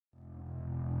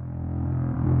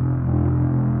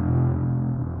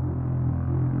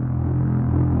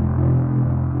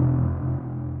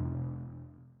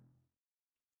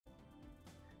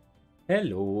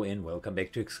Hello and welcome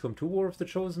back to XCOM2 War of the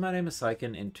Chosen. My name is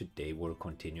Syken and today we're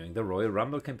continuing the Royal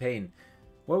Rumble campaign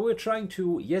where we're trying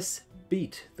to, yes,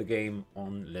 beat the game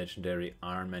on Legendary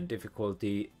Ironman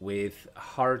difficulty with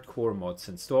hardcore mods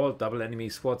installed, double enemy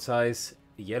squad size,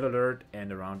 yellow alert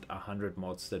and around 100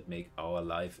 mods that make our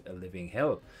life a living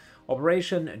hell.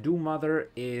 Operation Doom Mother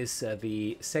is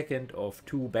the second of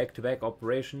two back-to-back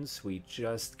operations. We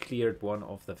just cleared one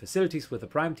of the facilities with the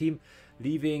Prime team,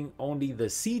 leaving only the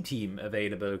C team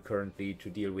available currently to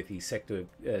deal with the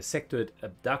sectored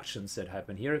abductions that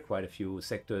happen here. Quite a few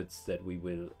sectors that we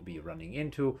will be running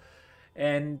into.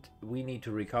 And we need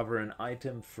to recover an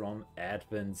item from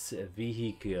Advent's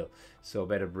vehicle. So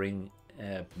better bring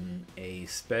a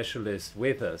specialist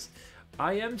with us.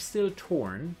 I am still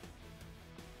torn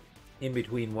in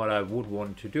between what I would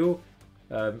want to do.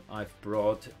 I've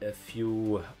brought a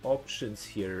few options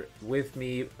here with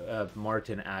me.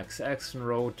 Martin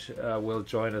Axenroad will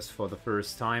join us for the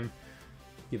first time.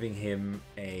 Giving him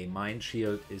a mind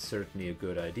shield is certainly a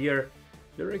good idea.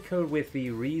 Lyrical with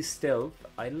the re-stealth,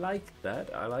 I like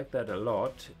that a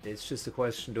lot. It's just a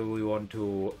question, do we want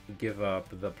to give up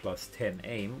the plus 10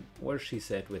 aim? Where's she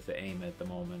set with the aim at the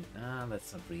moment?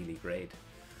 That's not really great.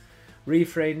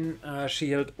 Refrain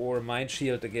shield or mind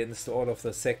shield against all of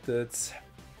the sectors.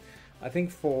 I think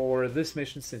for this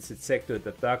mission, since it's sectored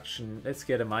abduction, let's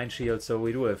get a mind shield. So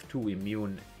we do have two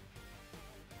immune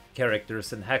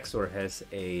characters and Haxor has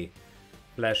a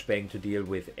flashbang to deal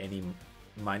with any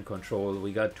mind control.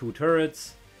 We got two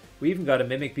turrets, we even got a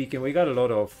mimic beacon, we got a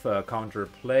lot of counter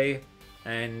play,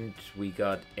 and we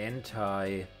got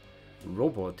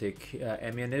anti-robotic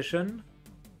ammunition.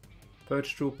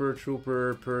 Purge Trooper,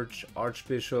 Purge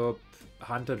Archbishop,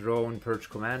 Hunter Drone, Purge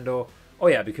Commando. Oh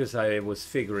yeah, because I was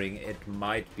figuring it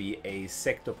might be a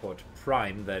Sectopod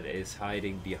Prime that is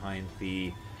hiding behind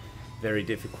the very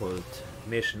difficult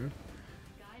mission.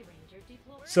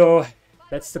 So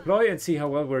let's deploy and see how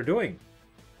well we're doing.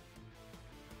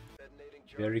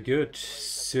 Very good.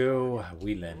 So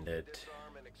we landed.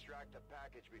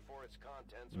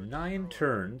 9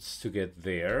 turns to get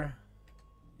there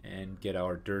and get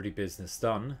our dirty business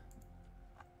done.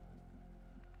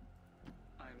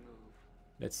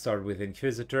 Let's start with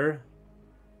Inquisitor.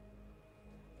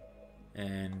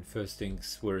 And first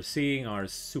things we're seeing are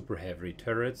super heavy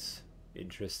turrets.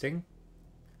 Interesting.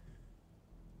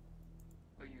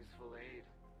 A useful aid.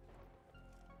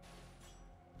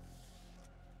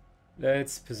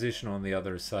 Let's position on the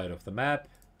other side of the map.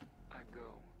 I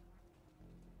go.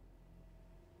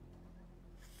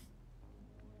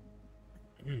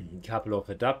 Couple of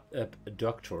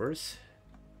abductors.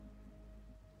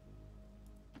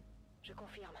 Je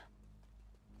confirme.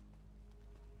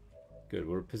 Good,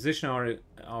 we're positioning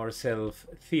ourselves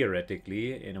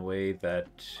theoretically in a way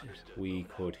that we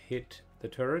could hit the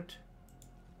turret.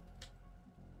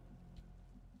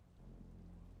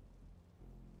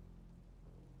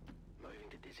 Moving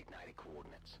to designated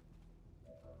coordinates.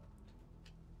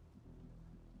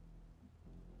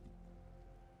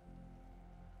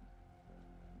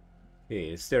 Okay,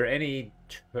 is there any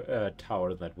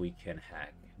tower that we can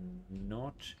hack?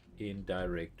 Not in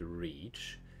direct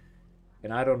reach.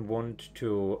 And I don't want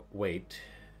to wait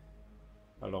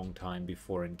a long time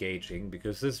before engaging,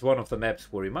 because this is one of the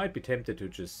maps where you might be tempted to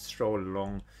just stroll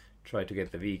along, try to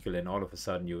get the vehicle, and all of a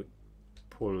sudden you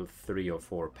pull 3 or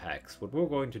 4 packs. What we're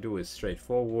going to do is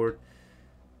straightforward.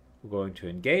 We're going to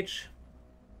engage.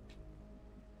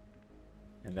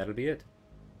 And that'll be it.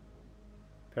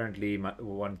 Apparently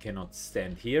one cannot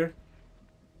stand here.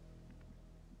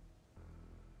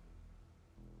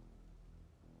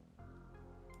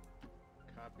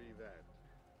 Copy that.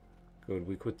 Good,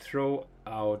 we could throw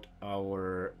out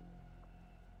our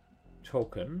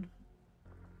token,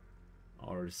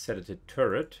 our sedated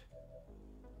turret.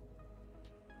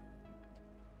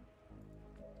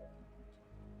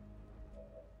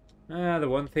 The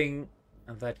one thing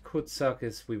that could suck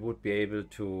is we would be able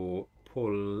to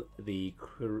pull the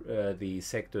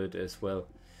sectored as well.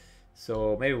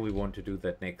 So maybe we want to do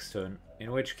that next turn.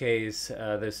 In which case,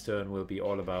 this turn will be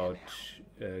all about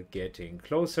getting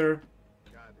closer,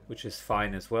 which is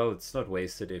fine as well. It's not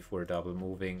wasted if we're double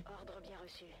moving. Ordre bien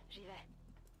reçu. J'y vais.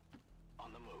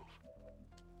 On the move.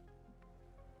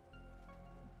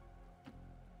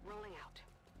 Rolling out.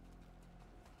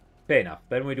 Fair enough.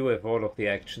 Then we do have all of the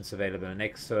actions available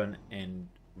next turn, and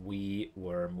we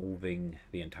were moving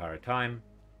the entire time.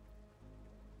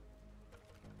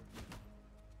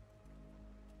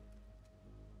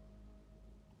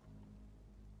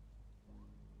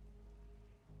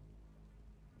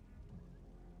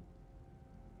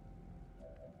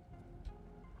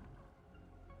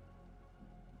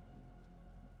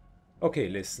 Okay,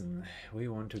 listen. We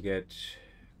want to get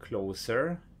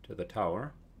closer to the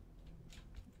tower.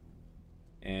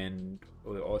 And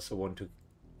we also want to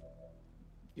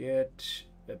get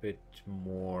a bit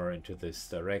more into this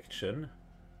direction.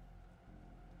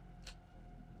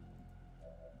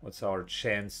 What's our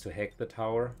chance to hack the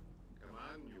tower? Come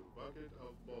on, you bucket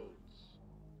of bones.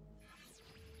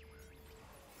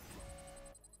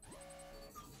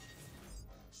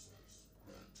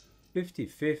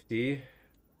 50-50.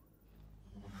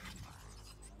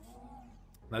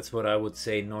 That's what I would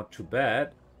say, not too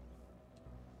bad.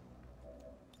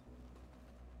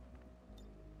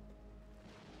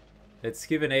 Let's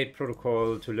give an aid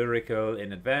protocol to Lyrical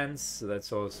in advance. So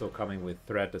that's also coming with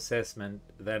threat assessment.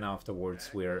 Then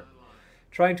afterwards we're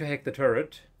trying to hack the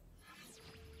turret.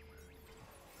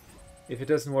 If it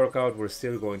doesn't work out, we're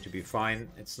still going to be fine.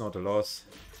 It's not a loss.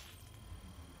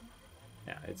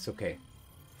 Yeah, it's okay.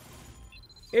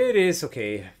 It is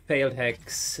okay. Failed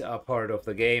hacks are part of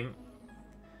the game.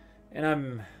 And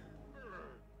I'm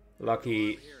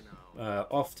lucky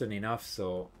often enough,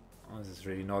 so this is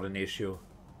really not an issue.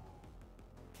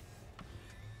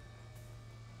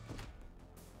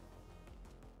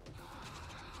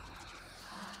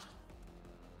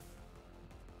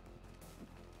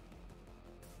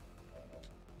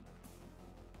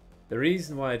 The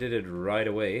reason why I did it right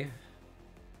away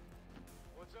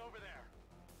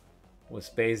was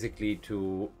basically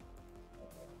to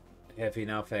have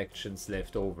enough actions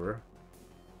left over.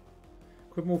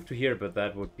 Could move to here, but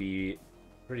that would be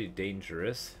pretty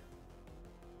dangerous.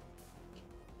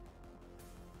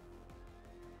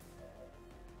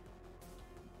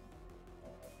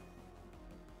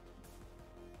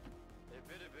 There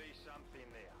better be something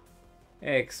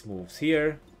there. X moves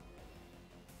here.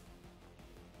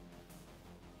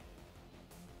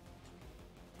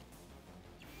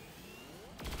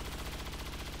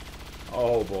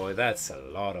 Oh boy, that's a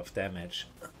lot of damage.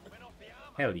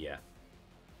 Hell yeah.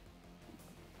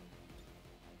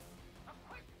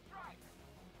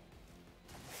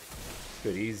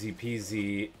 Good, easy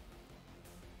peasy.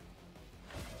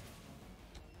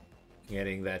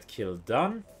 Getting that kill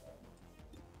done.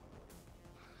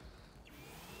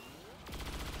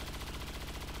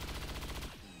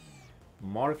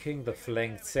 Marking the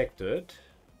flanked sector.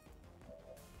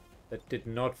 That did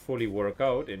not fully work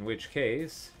out, in which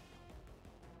case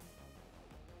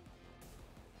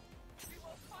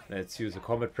let's use a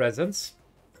combat presence.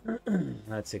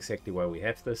 That's exactly why we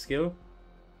have the skill.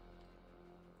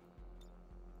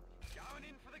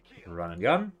 Run and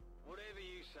gun.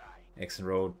 X and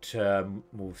road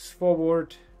moves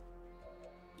forward.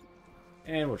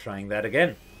 And we're trying that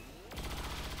again.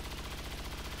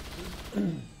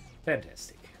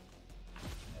 Fantastic.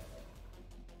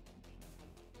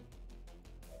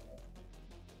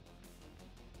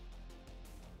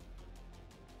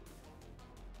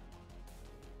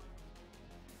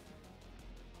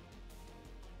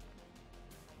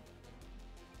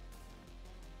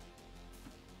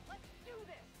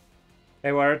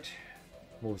 Hayward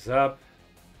moves up.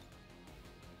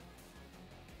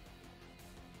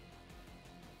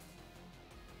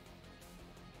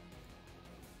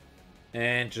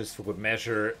 And just for good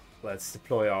measure, let's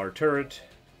deploy our turret.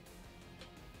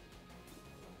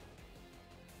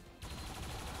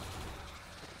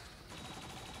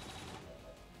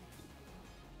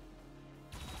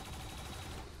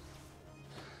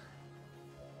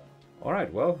 All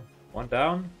right, well, one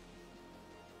down.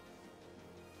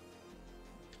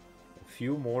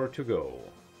 Few more to go.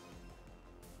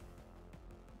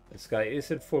 This guy is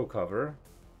in full cover.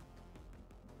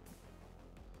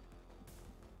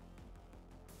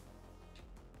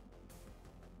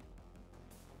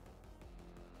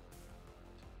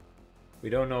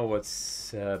 We don't know what's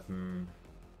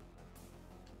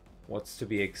to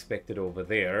be expected over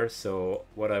there, so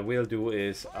what I will do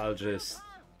is I'll just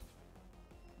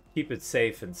keep it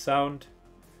safe and sound.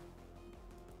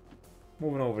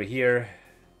 Moving over here.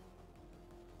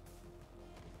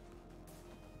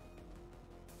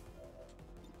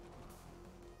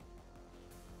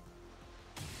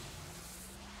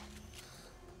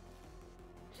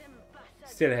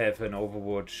 Still have an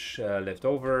Overwatch left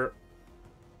over.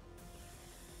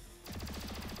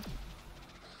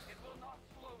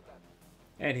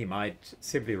 And he might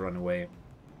simply run away.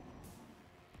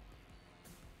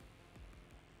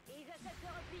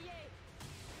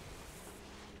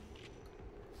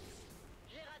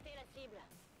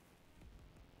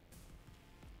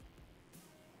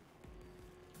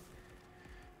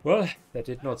 Well, that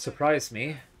did not surprise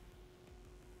me.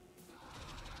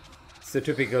 It's the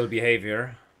typical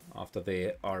behavior after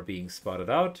they are being spotted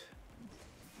out.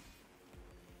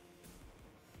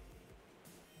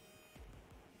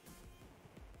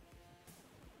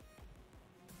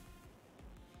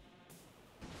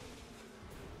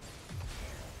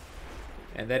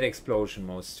 And that explosion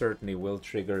most certainly will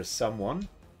trigger someone.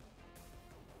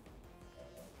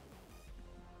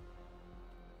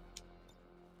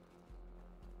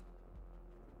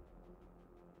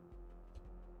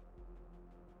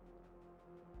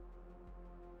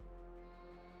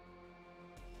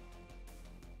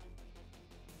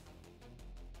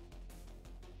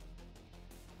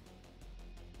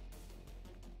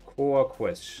 Core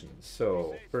questions.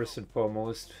 So, first and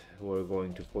foremost, we're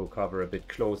going to pull cover a bit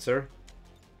closer.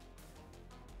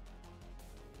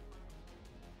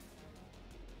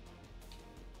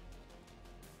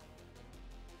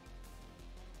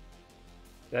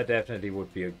 That definitely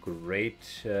would be a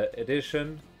great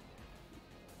addition.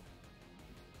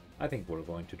 I think we're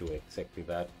going to do exactly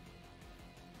that.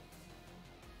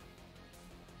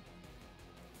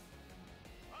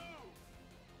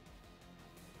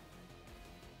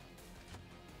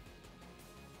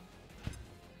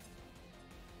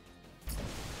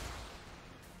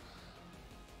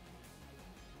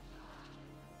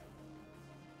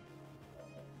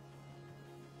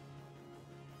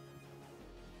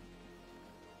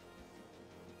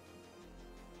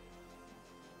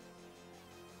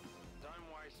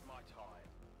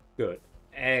 Good.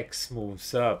 X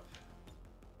moves up.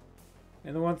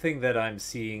 And the one thing that I'm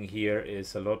seeing here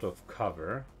is a lot of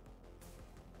cover.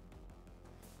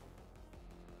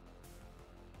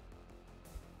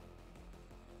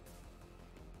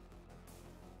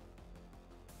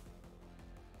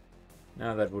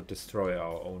 Now that would destroy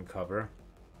our own cover.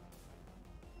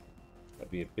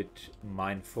 Gotta be a bit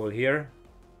mindful here.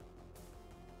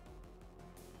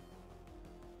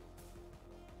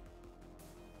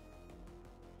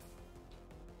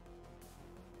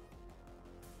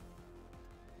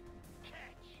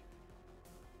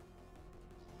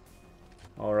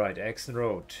 Alright, X and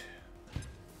road.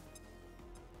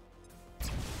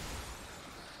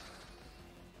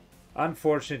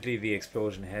 Unfortunately, the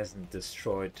explosion hasn't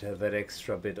destroyed that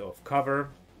extra bit of cover.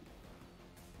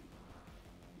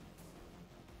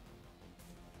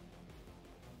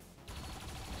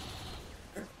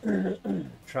 We're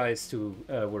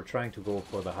trying to go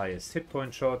for the highest hit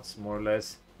point shots, more or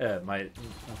less. My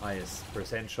highest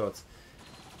percent shots.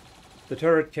 The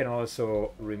turret can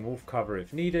also remove cover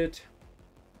if needed.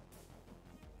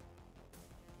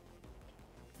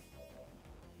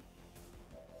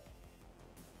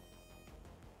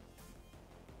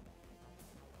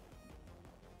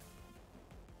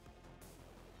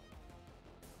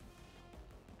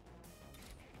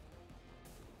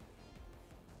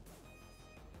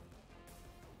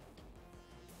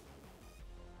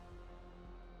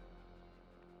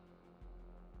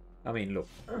 I mean, look,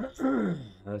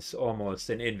 that's almost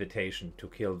an invitation to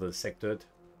kill the sectoid.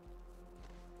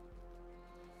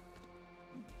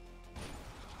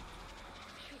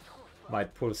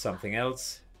 Might pull something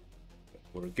else.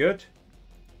 We're good.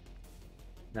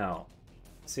 Now,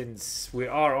 since we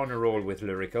are on a roll with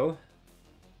Lyrical,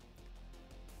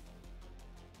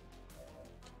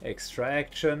 extra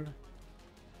action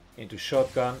into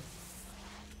shotgun.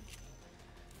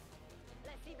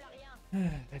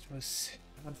 That was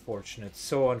unfortunate,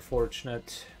 so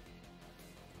unfortunate.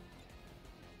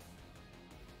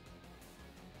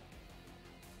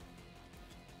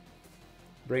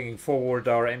 Bringing forward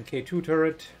our MK2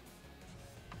 turret.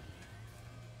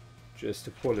 Just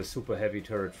to pull a super heavy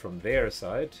turret from their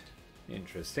side.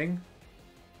 Interesting.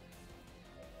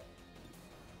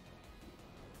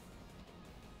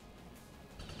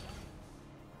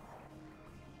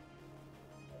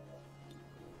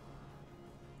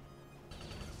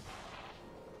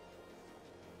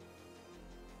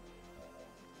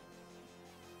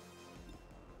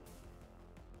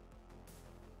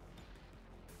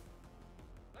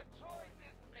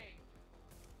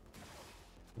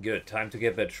 Good, time to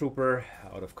get that trooper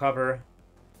out of cover.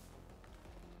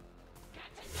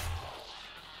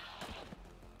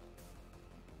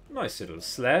 Nice little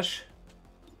slash.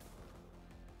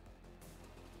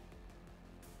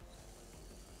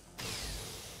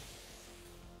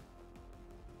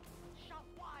 Shot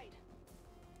wide.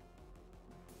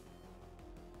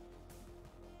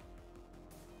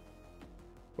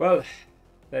 Well,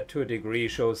 that to a degree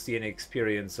shows the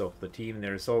inexperience of the team.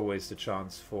 There's always the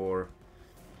chance for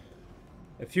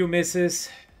a few misses.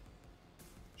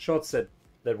 Shots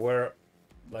that were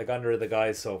like under the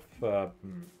guise of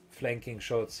flanking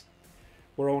shots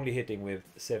were only hitting with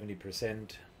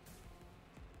 70%.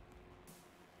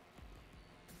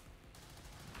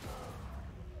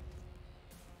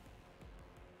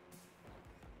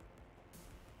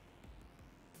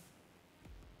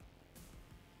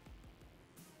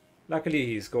 Luckily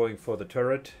he's going for the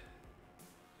turret.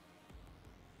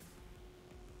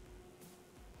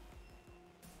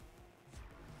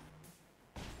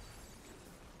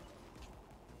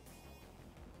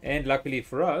 And luckily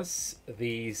for us,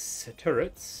 these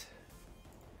turrets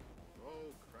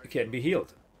can be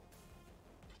healed.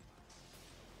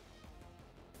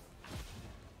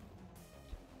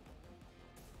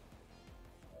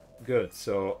 Good,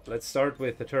 so let's start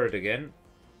with the turret again.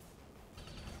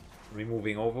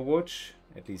 Removing Overwatch,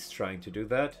 at least trying to do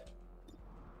that.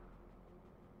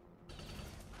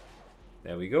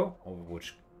 There we go,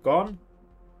 Overwatch gone.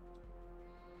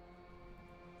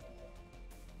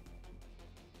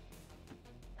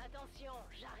 Attention,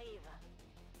 j'arrive.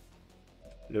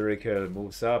 Lyrical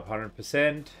moves up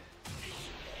 100%.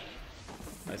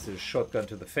 Nice little shotgun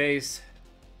to the face.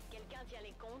 Quelqu'un tient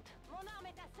les comptes? Mon arme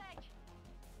est à sec.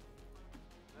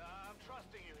 I'm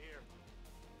trusting you here.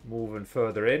 Moving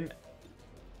further in.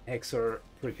 Hexor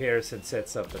prepares and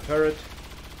sets up the turret.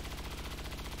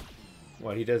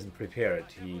 Well, he doesn't prepare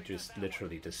it, he just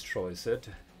literally destroys it.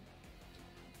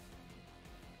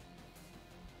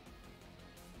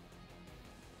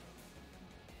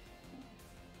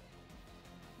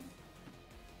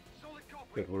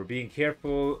 Good, we're being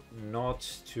careful not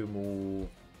to move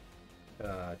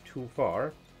too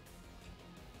far.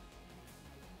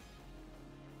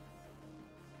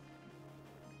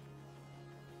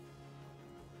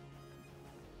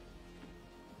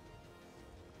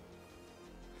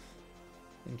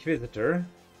 Inquisitor.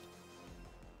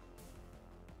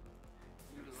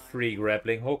 Free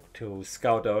grappling hook to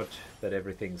scout out that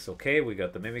everything's okay. We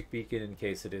got the mimic beacon in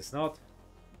case it is not.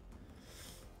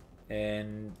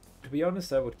 And to be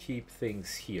honest, I would keep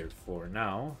things here for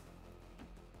now.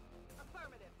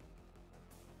 Affirmative.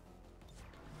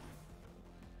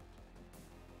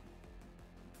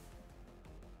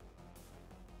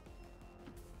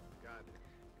 Got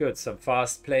it. Good, some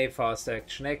fast play, fast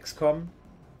action XCOM.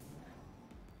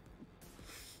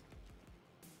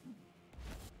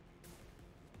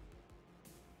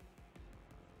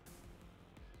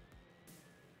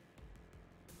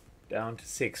 Down to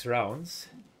 6 rounds.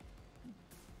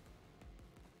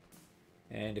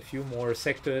 And a few more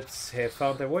sectors have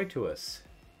found their way to us.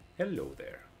 Hello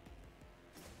there.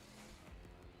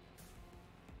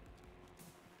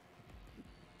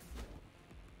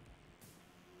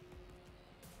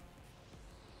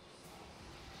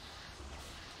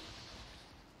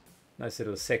 Nice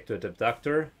little sector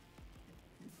abductor.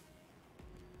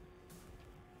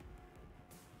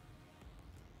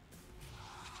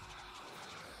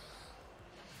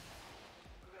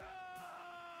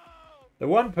 The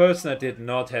one person that did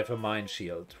not have a mind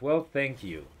shield. Well, thank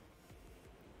you.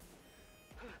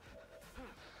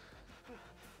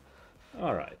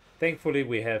 Alright. Thankfully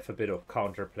we have a bit of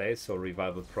counterplay, so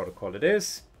revival protocol it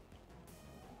is.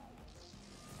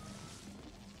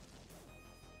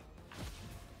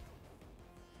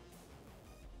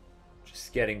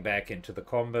 Just getting back into the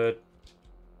combat.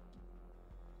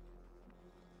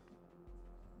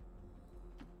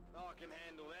 I can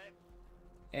handle that.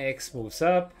 X moves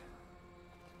up.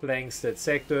 Flanks that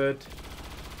sectored.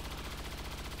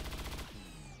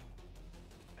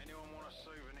 Anyone want a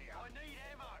souvenir? I need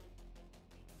ammo.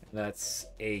 That's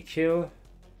a kill.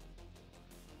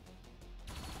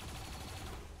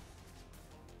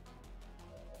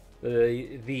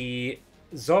 The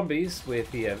zombies with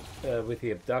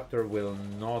the abductor will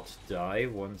not die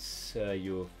once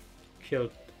you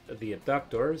killed the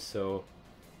abductor, so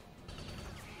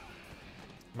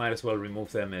might as well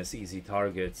remove them as easy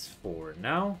targets for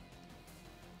now.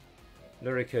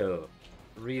 Lyrical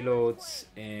reloads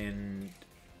and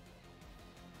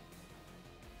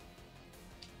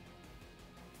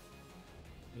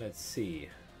let's see.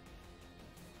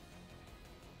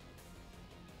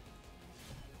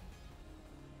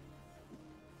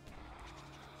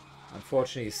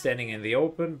 Unfortunately, he's standing in the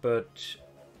open, but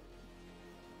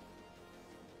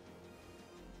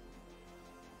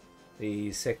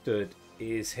the sector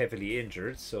is heavily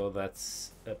injured, so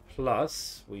that's a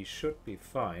plus. We should be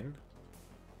fine.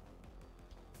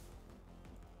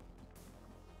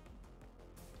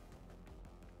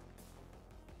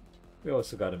 We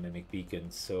also got a mimic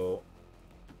beacon, so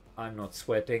I'm not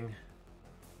sweating.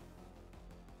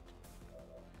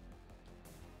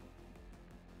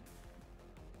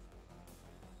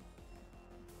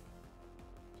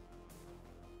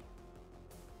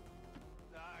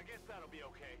 I guess that'll be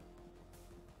okay.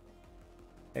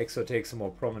 Exo takes a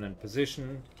more prominent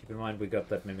position. Keep in mind we got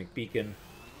that mimic beacon.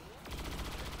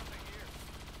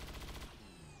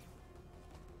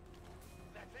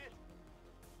 That's it.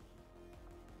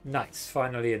 Nice,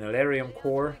 finally an Alarium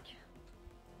core.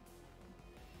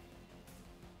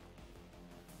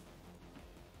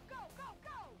 Go, go,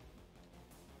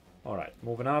 go! Alright,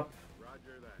 moving up,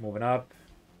 Roger that. moving up.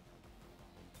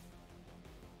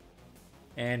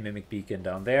 And Mimic Beacon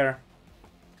down there.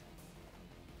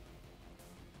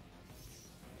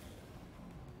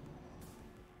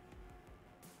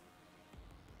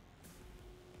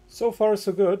 So far,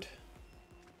 so good.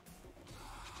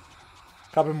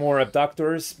 Couple more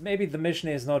abductors. Maybe the mission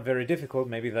is not very difficult.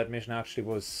 Maybe that mission actually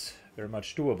was very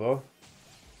much doable.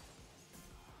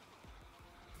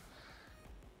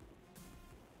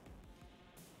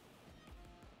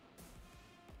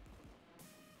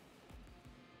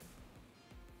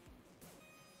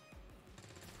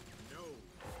 No.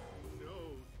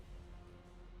 No.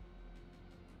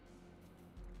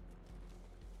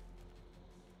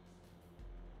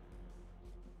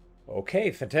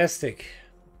 Okay, fantastic.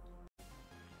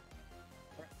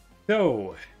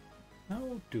 So,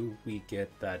 how do we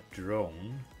get that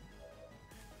drone?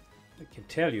 I can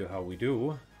tell you how we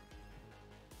do.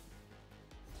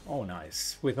 Oh,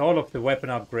 nice. With all of the weapon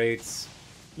upgrades,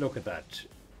 look at that.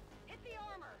 Hit the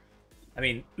armor. I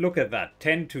mean, look at that.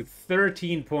 10 to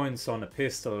 13 points on a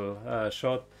pistol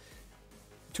shot.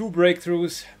 2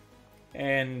 breakthroughs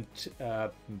and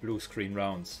blue screen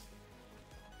rounds.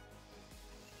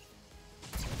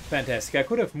 Fantastic. I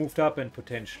could have moved up and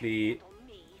potentially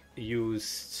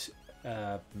used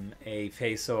a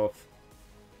face-off.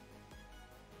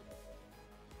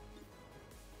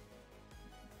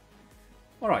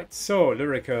 Alright, so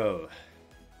Lyrical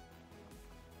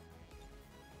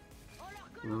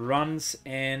runs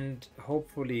and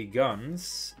hopefully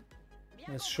guns.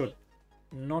 This should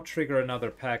not trigger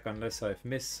another pack unless I've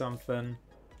missed something.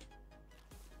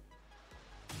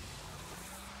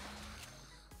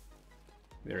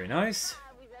 Very nice.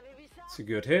 It's a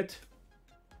good hit.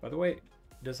 By the way,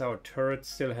 does our turret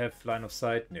still have line of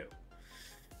sight? No.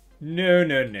 No,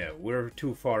 no, no. We're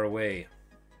too far away.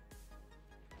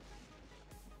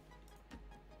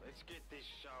 Let's get this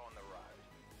show on the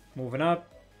road. Moving up.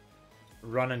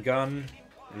 Run and gun.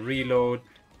 Reload.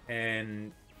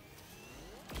 And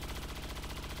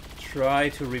try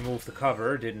to remove the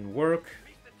cover. Didn't work.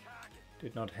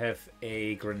 Did not have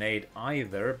a grenade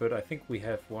either, but I think we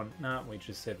have one. Nah, we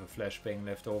just have a flashbang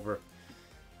left over.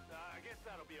 I guess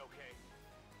that'll be okay.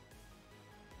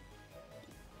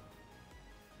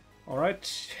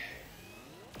 Alright.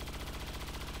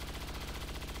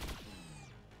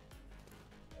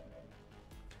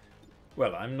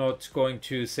 Well, I'm not going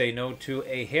to say no to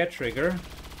a hair trigger.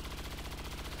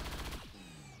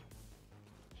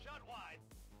 Shut wide.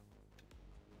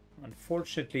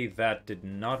 Unfortunately, that did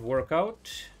not work out.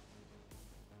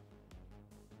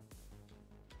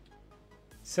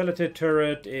 Exalted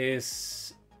turret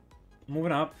is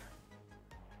moving up.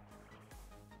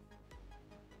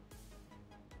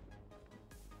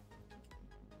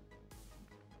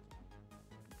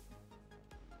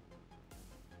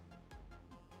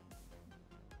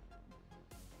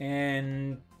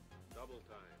 And Double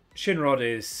time. Shinrod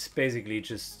is basically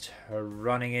just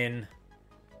running in.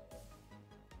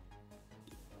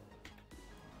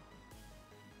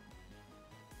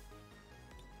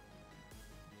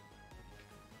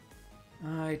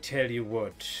 I tell you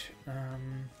what, Here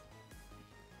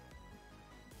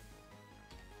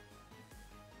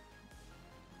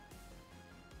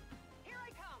I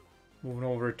come. moving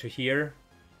over to here.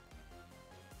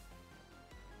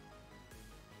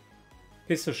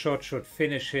 Pistol shot should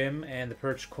finish him, and the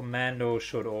Purge Commando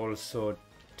should also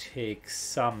take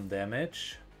some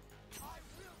damage.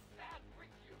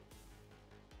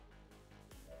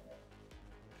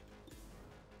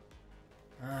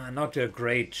 Not a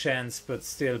great chance, but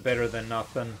still better than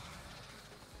nothing.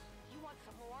 You want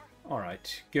some more?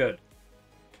 Alright, good.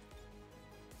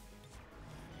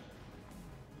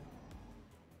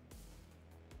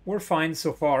 We're fine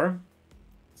so far.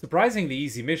 Surprisingly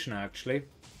easy mission, actually.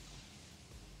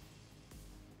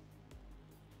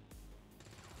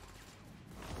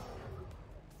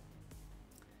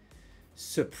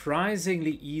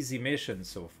 Surprisingly easy mission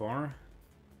so far.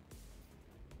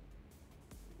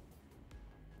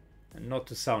 And not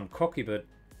to sound cocky, but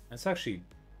it's actually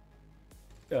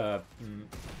a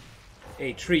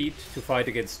treat to fight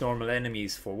against normal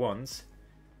enemies for once.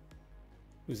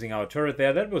 Losing our turret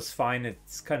there, that was fine.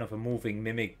 It's kind of a moving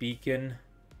mimic beacon.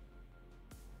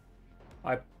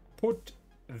 I put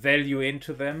value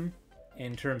into them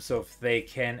in terms of they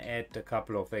can add a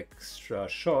couple of extra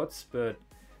shots, but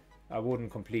I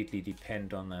wouldn't completely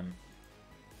depend on them.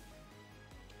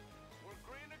 We're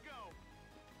green to go.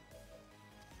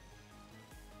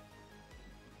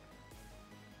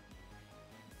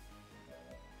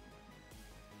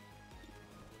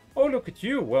 Oh, look at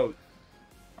you. Well,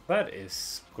 that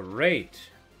is great.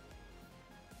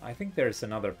 I think there's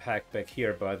another pack back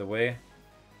here, by the way.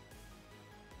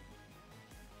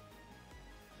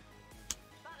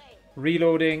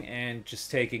 reloading and just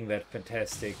taking that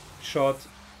fantastic shot.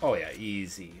 Oh yeah,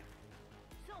 easy.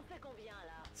 Ça en fait combien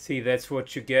là? See, that's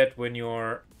what you get when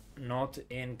you're not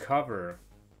in cover.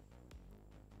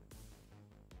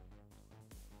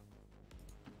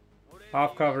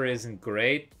 Half cover isn't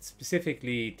great.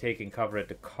 Specifically, taking cover at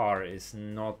the car is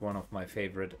not one of my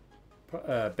favorite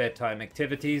bedtime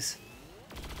activities.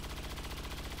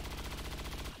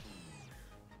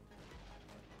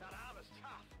 That armor's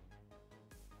tough.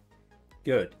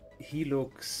 Good. He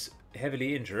looks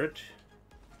heavily injured.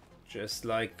 Just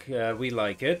like we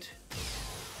like it.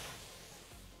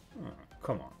 Oh,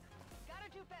 come on. Gotta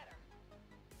do better.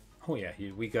 Oh yeah,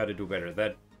 we gotta do better.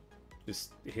 That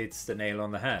just hits the nail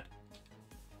on the head.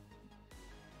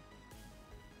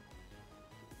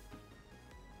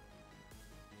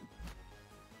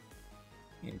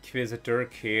 Inquisitor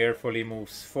carefully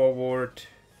moves forward.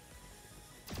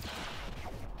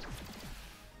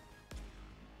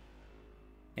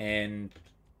 And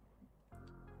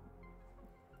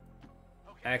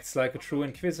acts like a true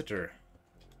Inquisitor.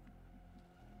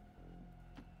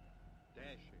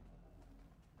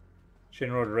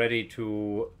 Shinrod ready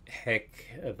to hack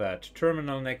that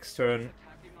terminal next turn.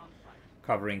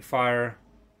 Covering fire.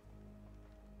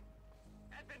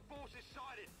 Advent forces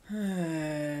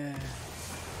sighted.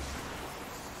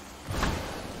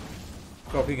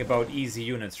 Talking about easy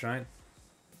units, right?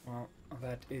 Well,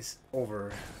 that is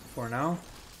over for now.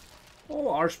 Oh,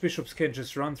 archbishops can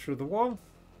just run through the wall?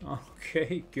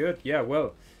 Okay, good. Yeah,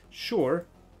 well, sure.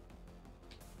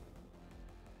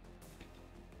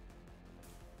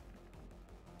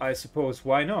 I suppose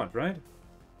why not, right?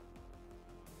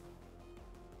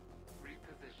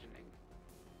 Repositioning.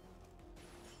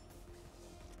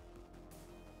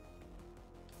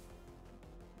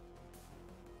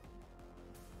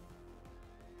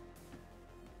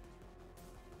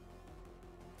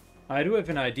 I do have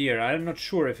an idea. I'm not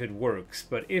sure if it works,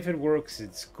 but if it works,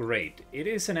 it's great. It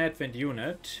is an Advent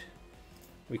unit.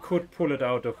 We could pull it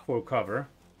out of full cover.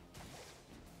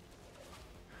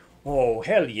 Oh,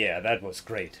 hell yeah, that was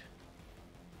great.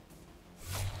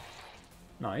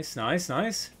 Nice, nice,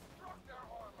 nice.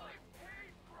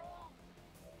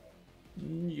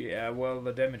 Yeah, well,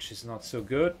 the damage is not so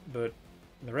good, but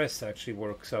the rest actually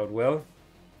works out well.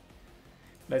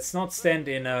 Let's not stand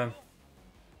in a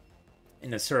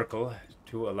circle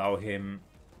to allow him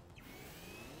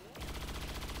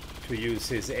to use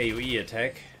his AoE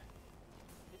attack.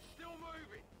 It's still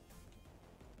moving.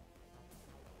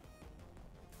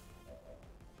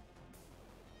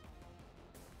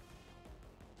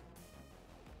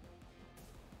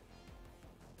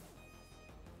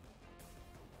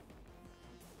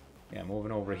 Yeah,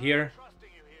 moving over here. Trusting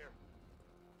you here.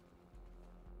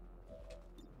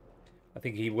 I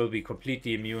think he will be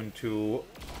completely immune to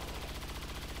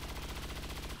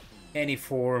any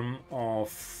form of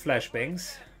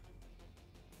flashbangs.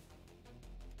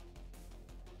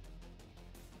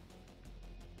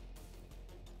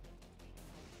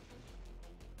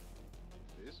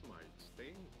 This might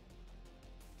sting.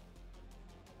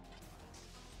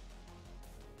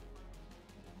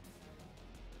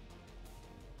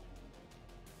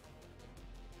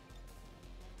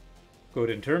 Good.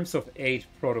 In terms of aid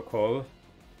protocol,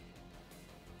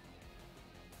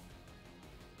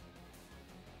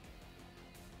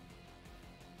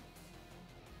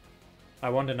 I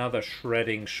want another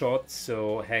shredding shot,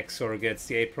 so Hexor gets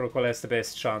the aid protocol, has the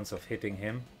best chance of hitting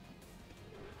him.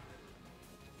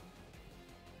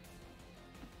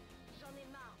 J'en ai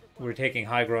marre de voir. We're taking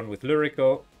high ground with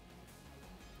Lyrical.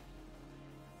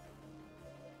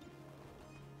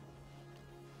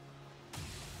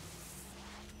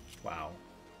 Wow.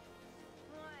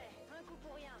 Ouais, un coup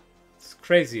pour rien. It's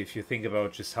crazy if you think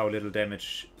about just how little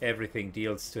damage everything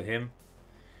deals to him.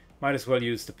 Might as well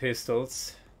use the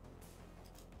pistols.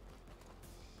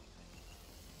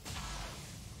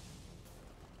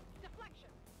 Deflection.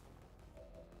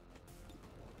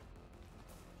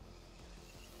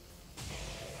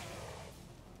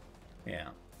 Yeah.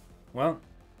 Well,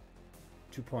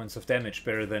 2 points of damage,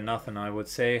 better than nothing, I would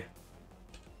say.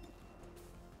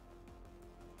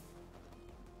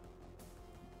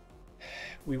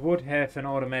 We would have an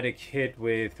automatic hit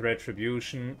with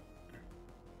Retribution,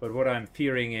 but what I'm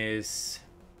fearing is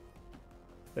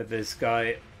that this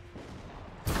guy...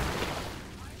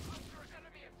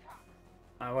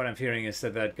 what I'm fearing is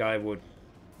that that guy would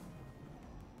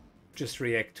just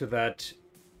react to that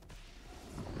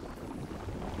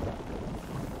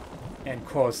and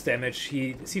cause damage.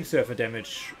 He seems to have a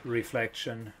damage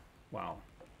reflection. Wow.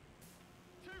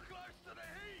 Too close to the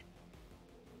heat.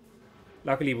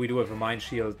 Luckily we do have a mine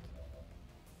shield.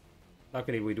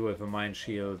 Luckily we do have a mine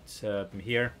shield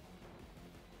here.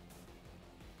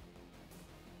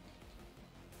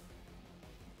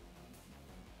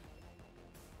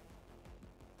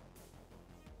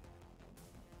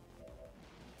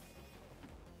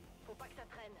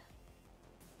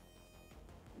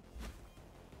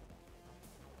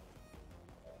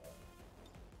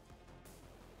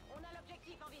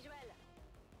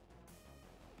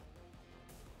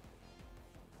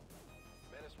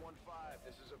 1-5,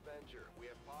 this is Avenger. We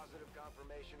have positive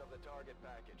confirmation of the target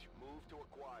package. Move to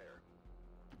acquire.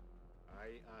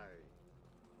 Aye, aye.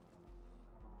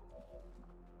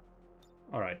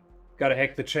 Alright. Gotta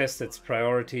hack the chest, that's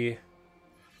priority.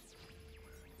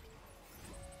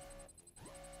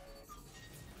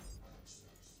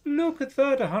 Look at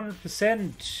that,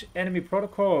 100% enemy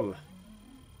protocol.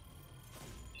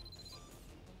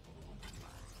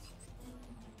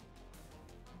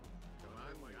 Come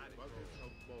on, my buckets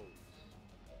of bones.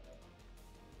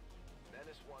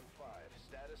 Menace 1-5,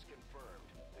 status confirmed.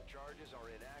 The charges are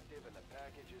inactive and the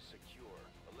package is secure.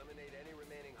 Eliminate any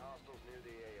remaining hostiles near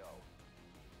the AO.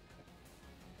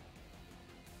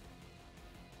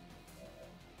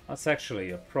 That's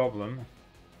actually a problem.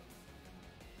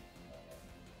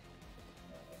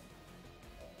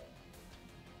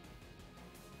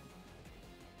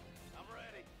 I'm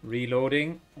ready.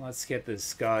 Reloading. Let's get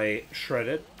this guy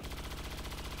shredded.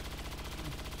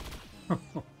 Enemy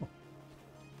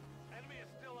is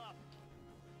still up.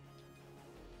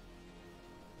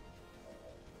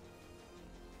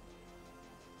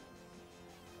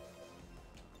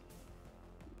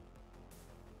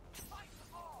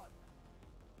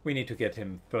 We need to get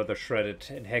him further shredded,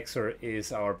 and Hexer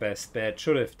is our best bet.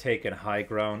 Should have taken high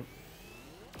ground.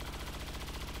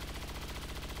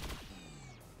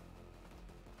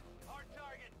 Hard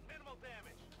target, minimal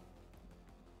damage.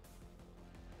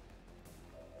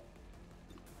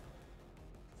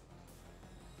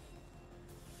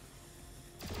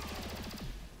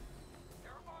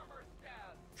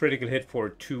 Critical hit for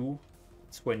 2.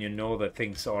 It's when you know that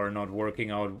things are not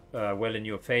working out well in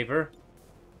your favor.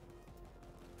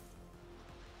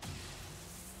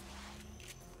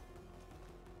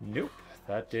 Nope,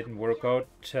 that didn't work out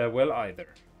well either.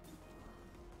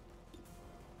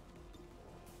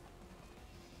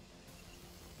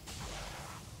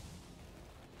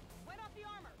 Wet off the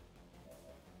armor.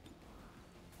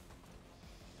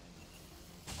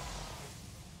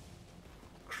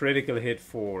 Critical hit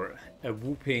for a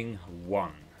whooping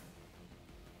 1.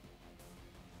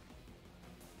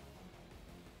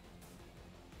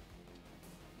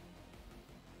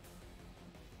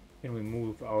 Can we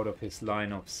move out of his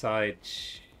line of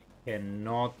sight?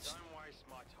 Cannot, Don't waste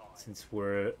my time. since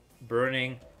we're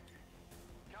burning.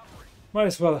 Might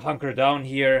as well hunker down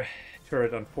here.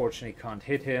 Turret unfortunately can't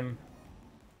hit him.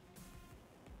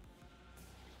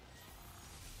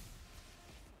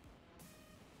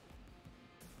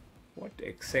 What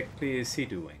exactly is he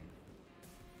doing?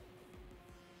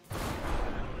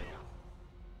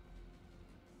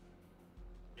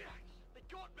 Yeah, they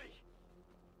got me.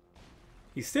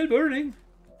 He's still burning.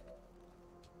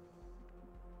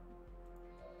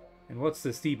 And what's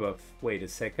this debuff? Wait a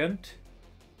second.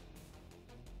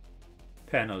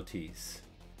 Penalties.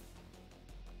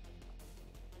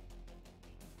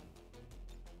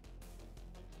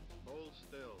 Hold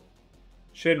still.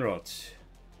 Shinrot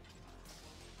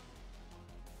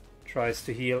tries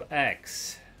to heal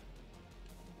X.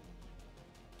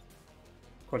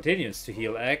 Continues to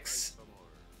heal X. Some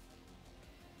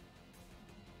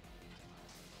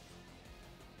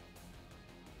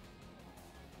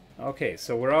more. Okay,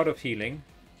 so we're out of healing.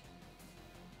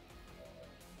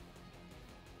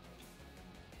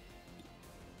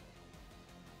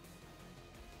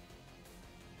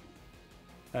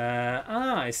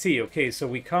 I see. Okay, so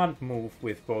we can't move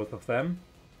with both of them.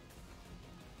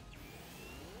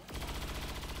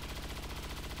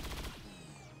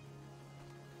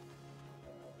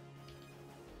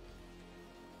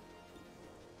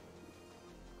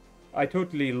 I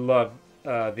totally love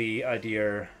the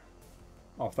idea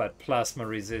of that plasma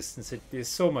resistance. It is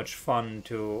so much fun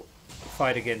to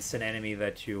fight against an enemy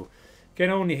that you can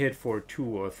only hit for 2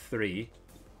 or 3.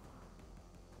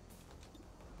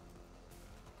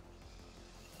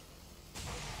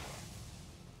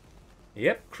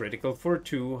 Yep, critical for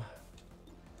 2.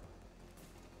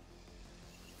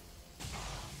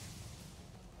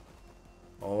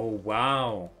 Oh,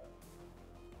 wow.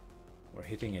 We're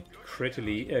hitting it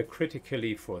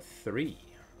critically for 3.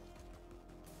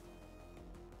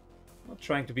 Not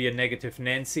trying to be a negative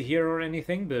Nancy here or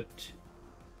anything, but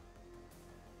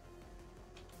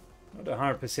not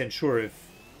 100% sure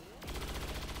if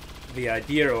the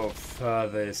idea of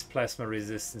this plasma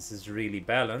resistance is really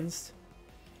balanced.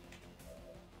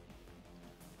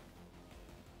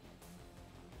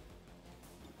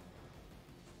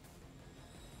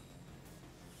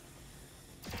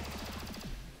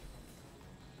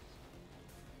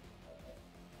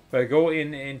 If I go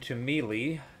into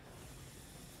melee,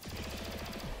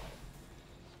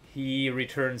 he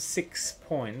returns 6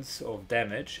 points of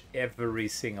damage every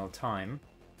single time.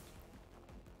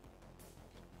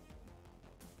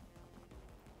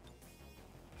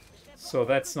 So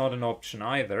that's not an option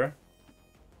either.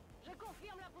 Je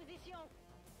confirme la position.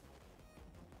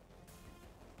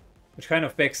 Which kind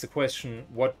of begs the question,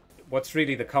 what's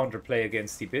really the counterplay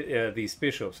against these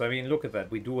bishops? I mean, look at that.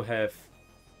 We do have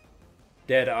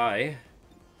Dead Eye.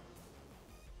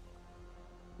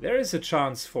 There is a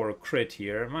chance for a crit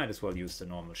here. Might as well use the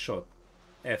normal shot.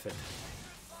 F it.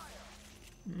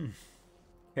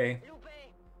 Okay.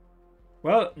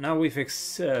 Well, now we've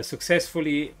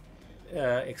successfully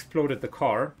exploded the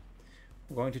car.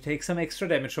 We're going to take some extra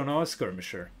damage on our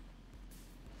skirmisher.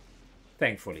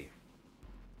 Thankfully.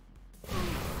 I'm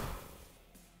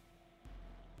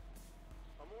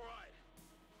alright.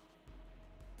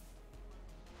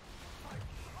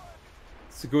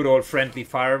 It's a good old friendly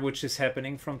fire which is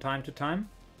happening from time to time.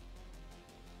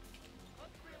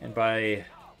 And by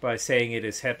saying it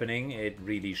is happening, it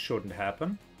really shouldn't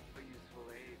happen. A useful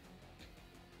aid.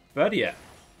 But yeah.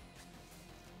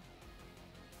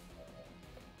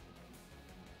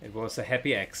 It was a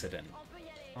happy accident. On peut y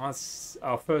aller. That's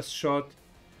our first shot.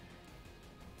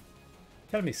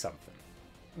 Tell me something.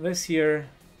 This here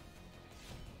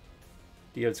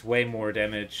deals way more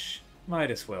damage. Might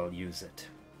as well use it.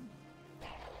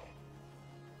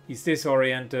 He's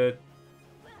disoriented.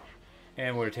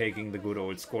 And we're taking the good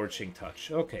old scorching touch.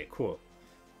 Okay, cool.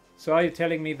 So are you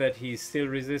telling me that he's still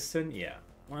resistant? Yeah.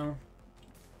 Well,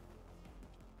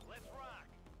 Let's rock.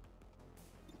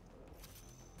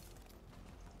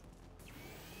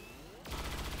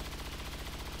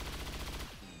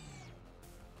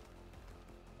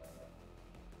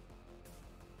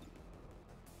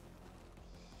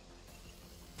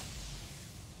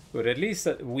 but at least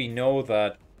we know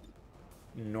that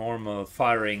normal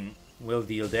firing will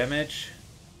deal damage.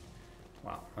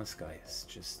 Wow, this guy is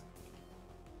just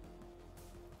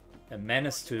a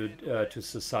menace to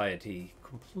society.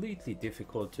 Completely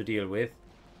difficult to deal with.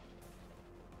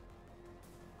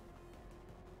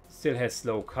 Still has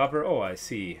slow cover. Oh, I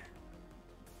see.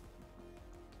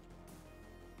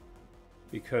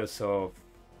 Because of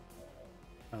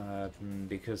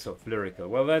lyrical.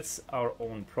 Well, that's our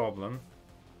own problem.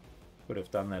 Could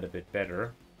have done that a bit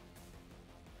better.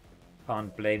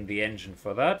 Can't blame the engine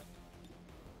for that.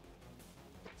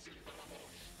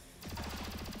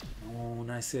 Oh,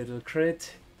 nice little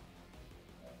crit.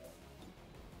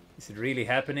 Is it really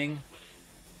happening?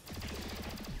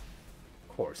 Of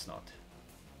course not.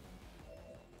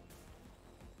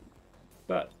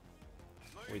 But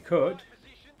we could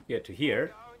get to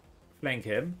here, flank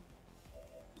him.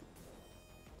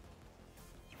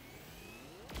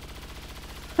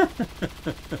 Close.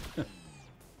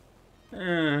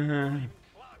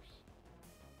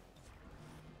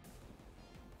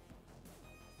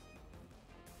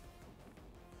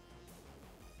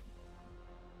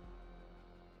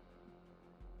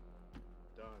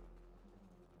 Done.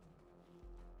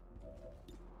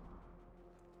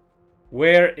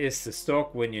 Where is the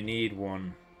stock when you need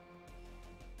one?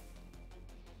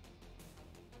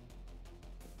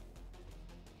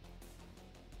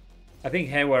 I think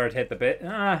Hayward had the best.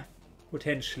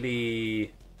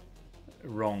 Potentially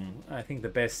wrong. I think the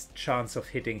best chance of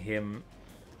hitting him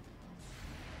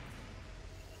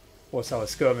was our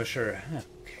skirmisher.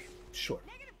 Okay, sure.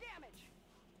 Negative damage.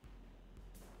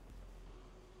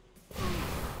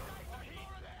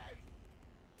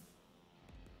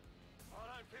 Oh,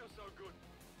 I don't feel so good.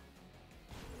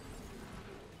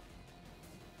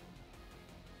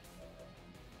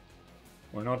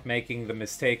 We're not making the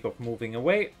mistake of moving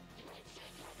away.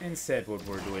 Instead, what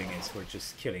we're doing is we're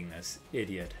just killing this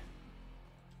idiot.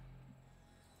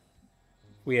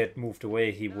 If we had moved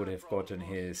away, he would have gotten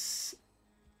his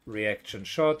reaction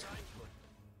shot.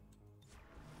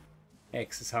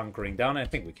 X is hunkering down. I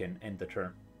think we can end the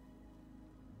turn.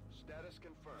 Status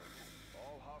confirmed.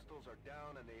 All hostiles are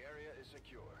down and the area is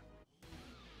secure.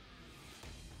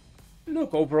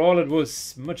 Look, overall it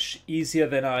was much easier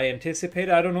than I anticipated.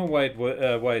 I don't know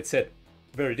why it said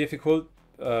very difficult.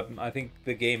 I think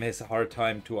the game has a hard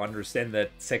time to understand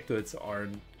that sectoids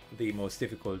aren't the most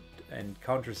difficult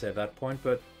encounters at that point,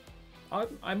 but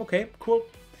I'm okay. Cool.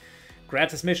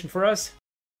 Gratis mission for us.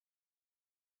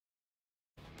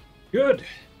 Good.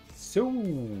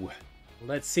 So,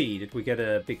 let's see. Did we get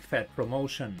a big fat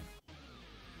promotion?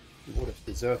 We would have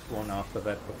deserved one after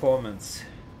that performance.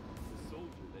 The soldier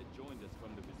that joined us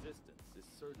from the resistance is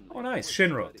certainly Oh, nice. quite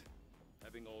Shinrod. bloody,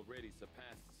 having already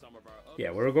surpassed some of our other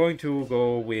Yeah, we're going to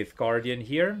go with Guardian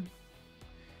here.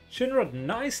 Shinrod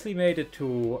nicely made it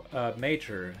to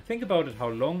Major. Think about it, how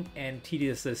long and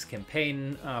tedious this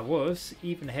campaign was.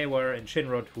 Even Hayward and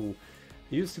Shinrod, who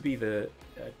used to be the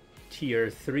tier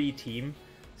 3 team,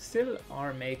 still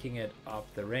are making it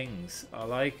up the rings. I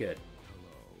like it.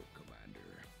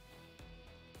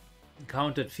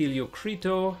 Encountered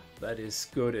Filiocrito, that is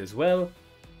good as well.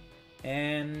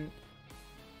 And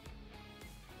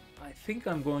I think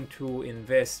I'm going to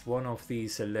invest one of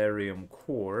these Elerium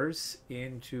cores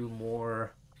into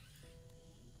more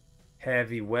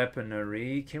heavy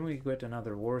weaponry. Can we get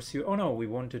another warsuit? Oh no, we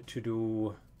wanted to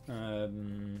do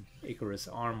Icarus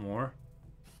armor.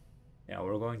 Yeah,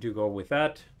 we're going to go with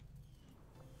that.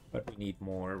 But we need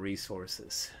more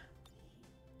resources.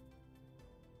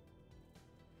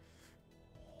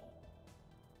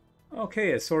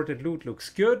 Okay, assorted loot looks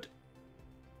good.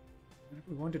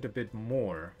 We wanted a bit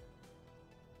more.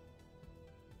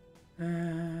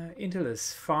 Intel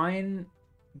is fine.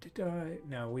 Did I?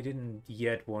 No, we didn't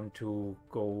yet want to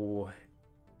go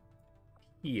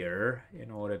here in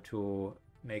order to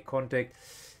make contact.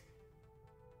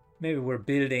 Maybe we're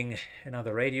building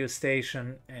another radio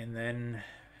station and then...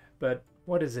 But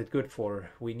what is it good for?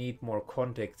 We need more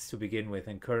contacts to begin with,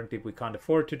 and currently we can't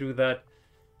afford to do that.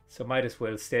 So might as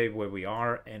well stay where we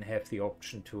are and have the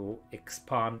option to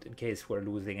expand in case we're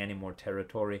losing any more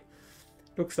territory.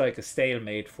 Looks like a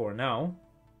stalemate for now.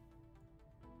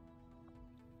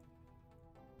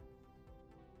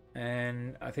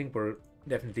 And I think we're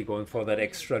definitely going for that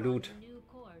extra loot.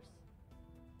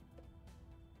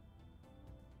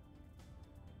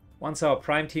 Once our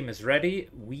prime team is ready,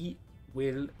 we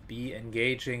will be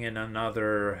engaging in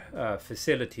another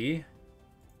facility.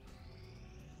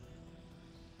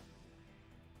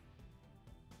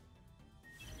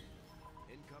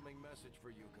 Incoming message for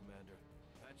you, Commander.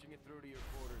 Patching it through to your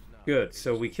quarters now. Good,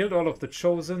 so we killed all of the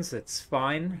Chosens, that's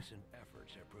fine. Recent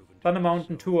efforts have proven to Thunder be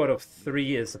Mountain so 2 out of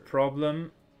 3 is a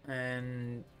problem,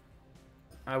 and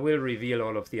I will reveal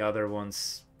all of the other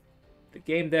ones. The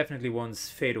game definitely wants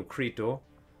Fedocrito.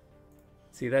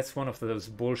 See, that's one of those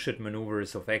bullshit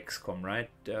maneuvers of XCOM, right?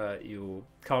 You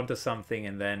counter something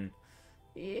and then,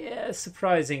 yeah,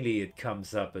 surprisingly it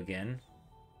comes up again.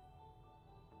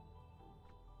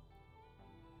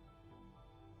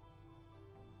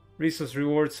 Resource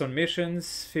rewards on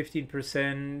missions,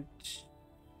 15%.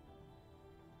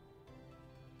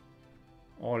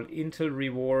 All intel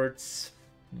rewards.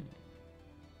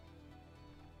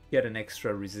 Get an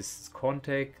extra resistance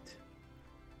contact.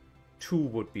 2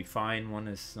 would be fine, 1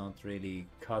 is not really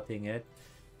cutting it.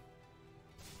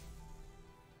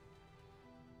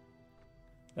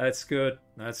 That's good,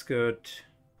 that's good.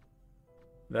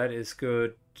 That is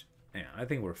good. Yeah, I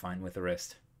think we're fine with the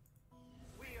rest.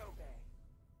 We obey.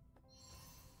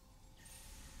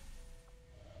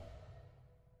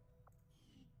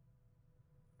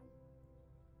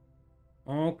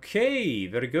 Okay,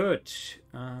 very good.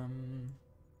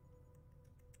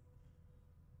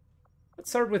 Let's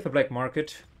start with the black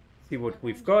market, see what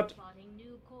we've got.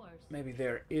 Maybe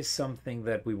there is something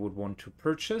that we would want to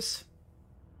purchase.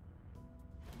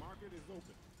 Market is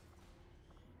open.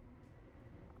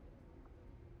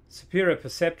 Superior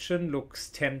perception looks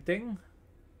tempting.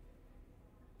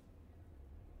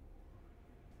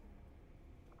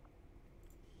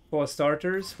 For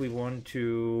starters, we want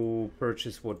to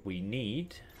purchase what we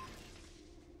need.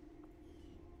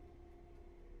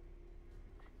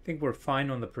 I think we're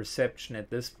fine on the perception at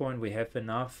this point. We have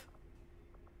enough.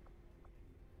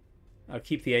 I'll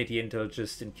keep the 80 intel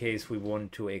just in case we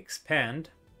want to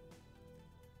expand.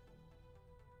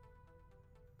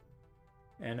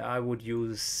 And I would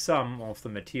use some of the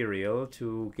material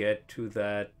to get to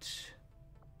that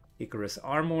Icarus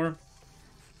armor.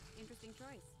 Interesting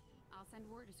choice. I'll send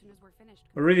word as soon as we're finished.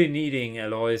 We're really needing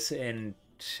alloys and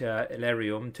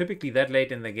Elerium. Typically that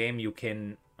late in the game you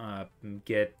can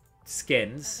get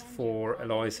scans for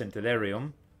alloys and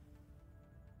Elerium.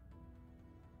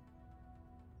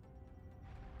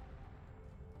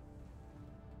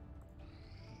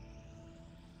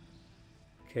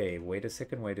 Okay, wait a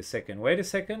second.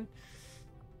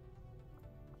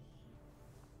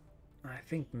 I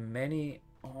think many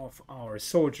of our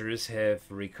soldiers have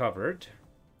recovered.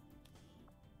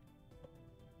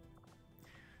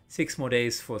 6 more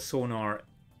days for sonar.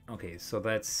 Okay, so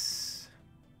that's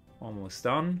almost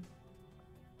done.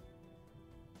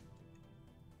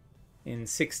 In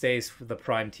 6 days, the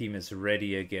prime team is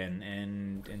ready again,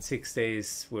 and in 6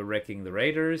 days, we're wrecking the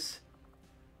raiders.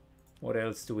 What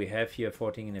else do we have here?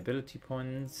 14 ability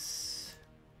points.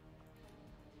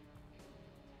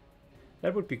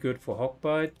 That would be good for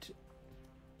Hawkbite.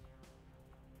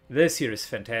 This here is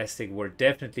fantastic. We're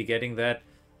definitely getting that.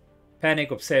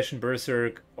 Panic, Obsession,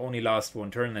 Berserk only last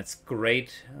 1 turn. That's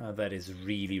great. That is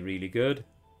really, really good.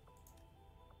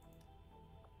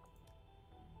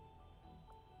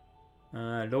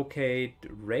 Locate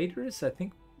raiders. I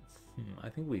think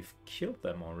we've killed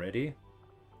them already.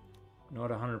 Not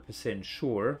 100%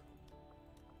 sure.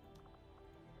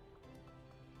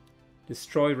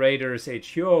 Destroy Raiders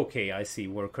HQ. Okay, I see.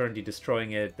 We're currently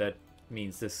destroying it. That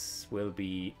means this will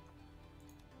be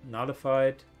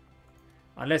nullified.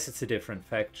 Unless it's a different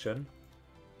faction.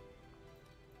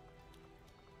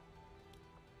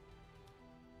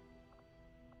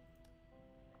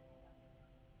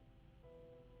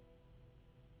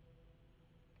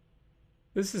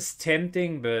 This is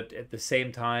tempting, but at the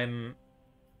same time,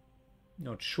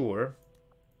 not sure.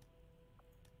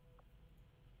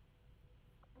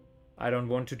 I don't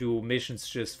want to do missions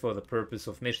just for the purpose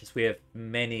of missions. We have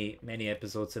many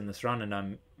episodes in this run, and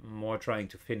I'm more trying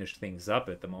to finish things up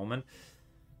at the moment.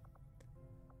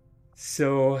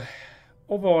 So,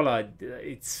 overall,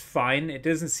 it's fine. It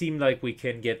doesn't seem like we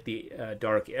can get the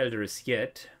Dark Elders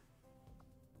yet,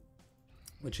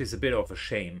 which is a bit of a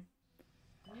shame.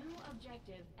 New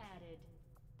objective added.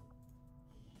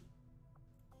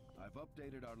 I've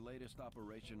updated our latest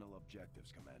operational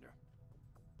objectives, Commander.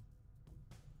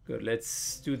 Good,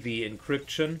 let's do the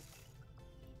encryption.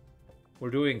 We're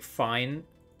doing fine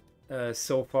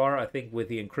so far. I think with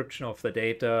the encryption of the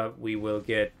data, we will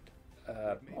get...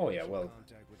 oh yeah, well...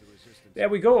 There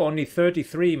we go, only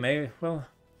 33. Well...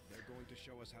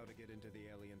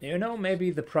 You know,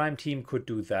 maybe the Prime team could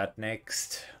do that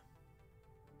next.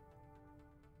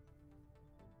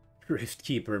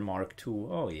 Riftkeeper Mark II.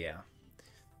 Oh yeah.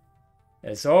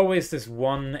 There's always this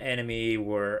one enemy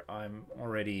where I'm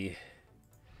already...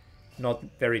 not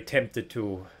very tempted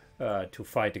to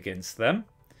fight against them.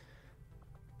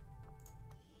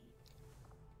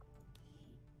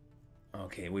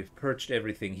 Okay, we've purged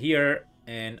everything here,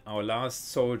 and our last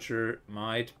soldier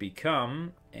might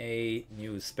become a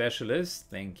new specialist.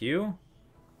 Thank you.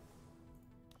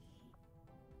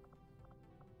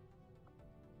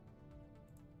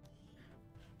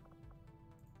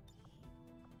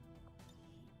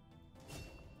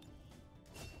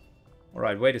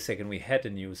 Alright, wait a second, we had a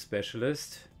new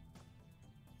specialist.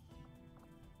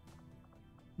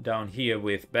 Down here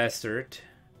with Bastard.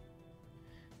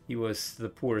 He was the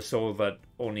poor soul that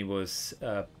only was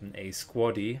a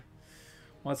squaddy.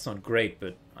 Well, that's not great,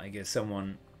 but I guess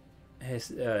someone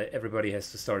has... everybody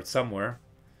has to start somewhere.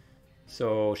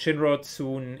 So Shinrod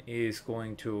soon is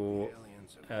going to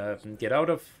get out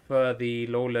of the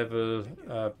low level,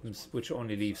 which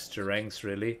only leaves Jerangs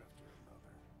really.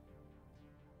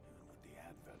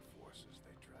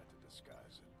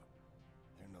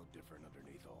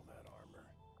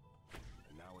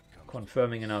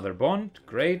 Confirming another bond,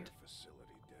 great.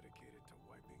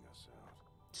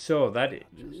 So that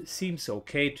seems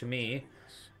okay to me.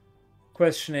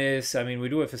 Question is, I mean, we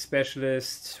do have a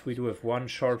specialist, we do have one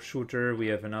sharpshooter, we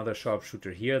have another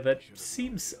sharpshooter here. That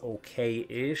seems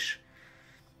okay-ish.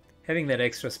 Having that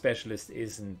extra specialist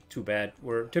isn't too bad.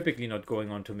 We're typically not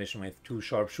going on to mission with 2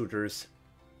 sharpshooters.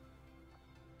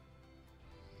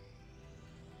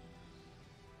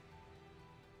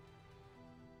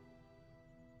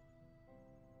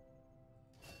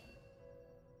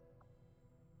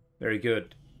 Very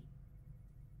good.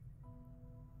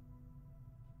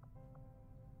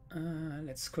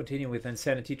 Let's continue with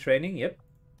insanity training. Yep.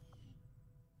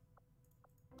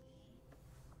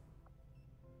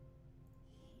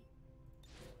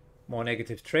 More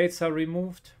negative traits are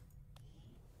removed.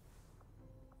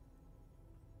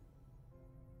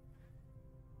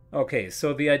 Okay,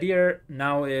 so the idea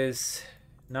now is,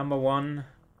 number 1,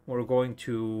 we're going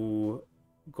to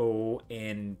go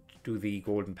and do the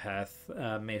Golden Path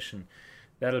mission.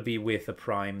 That'll be with the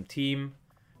Prime team.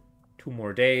 2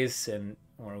 more days and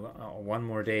or 1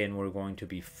 more day and we're going to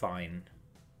be fine.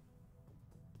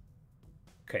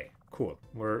 Okay, cool.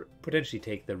 We're potentially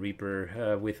take the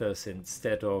Reaper with us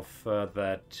instead of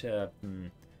that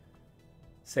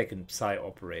second Psi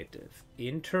operative.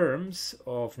 In terms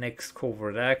of next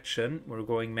covert action, we're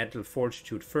going Mental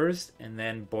Fortitude first and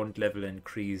then bond level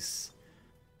increase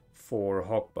for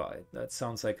Hawkbite. That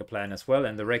sounds like a plan as well,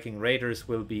 and the Wrecking Raiders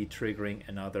will be triggering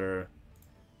another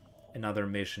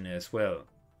mission as well.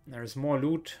 There's more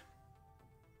loot.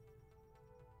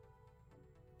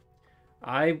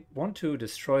 I want to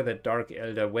destroy that Dark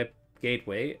Elder web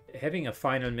gateway. Having a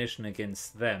final mission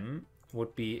against them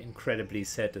would be incredibly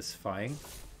satisfying.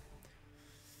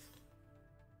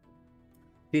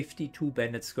 52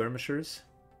 Bandit Skirmishers.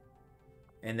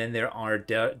 And then there are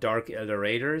Dark Elder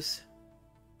Raiders.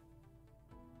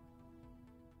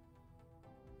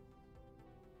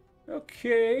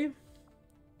 Okay.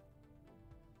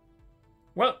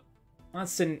 Well,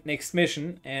 that's the next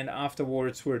mission, and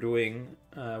afterwards we're doing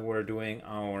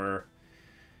our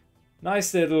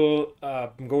nice little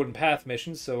Golden Path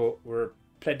mission. So we're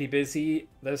plenty busy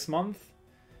this month.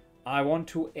 I want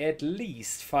to at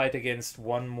least fight against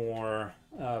one more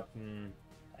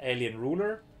alien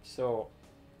ruler. So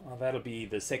that'll be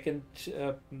the second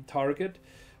target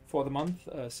for the month,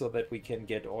 so that we can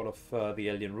get all of the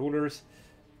alien rulers.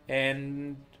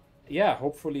 And yeah,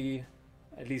 hopefully,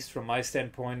 at least from my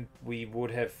standpoint, we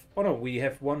would have... Oh no, we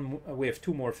have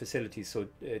two more facilities, so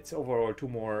it's overall 2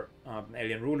 more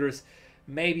alien rulers.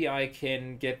 Maybe I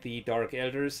can get the Dark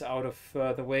Elders out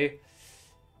of the way.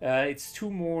 It's 2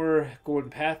 more Golden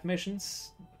Path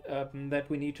missions that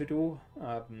we need to do,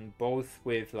 both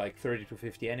with like 30 to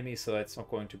 50 enemies, so that's not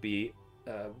going to be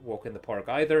walk in the park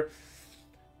either.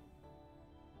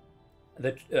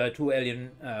 The 2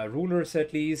 alien rulers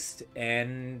at least,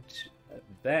 and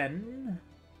then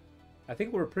I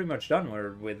think we're pretty much done.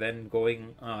 We're then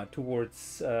going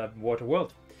towards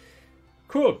Waterworld.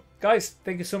 Cool, guys,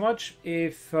 thank you so much.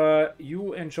 If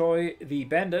you enjoy the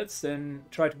bandits, then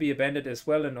try to be a bandit as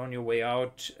well, and on your way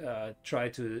out, try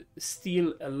to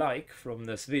steal a like from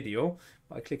this video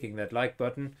by clicking that like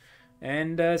button.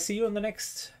 And see you in the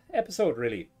next episode,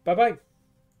 really. Bye-bye.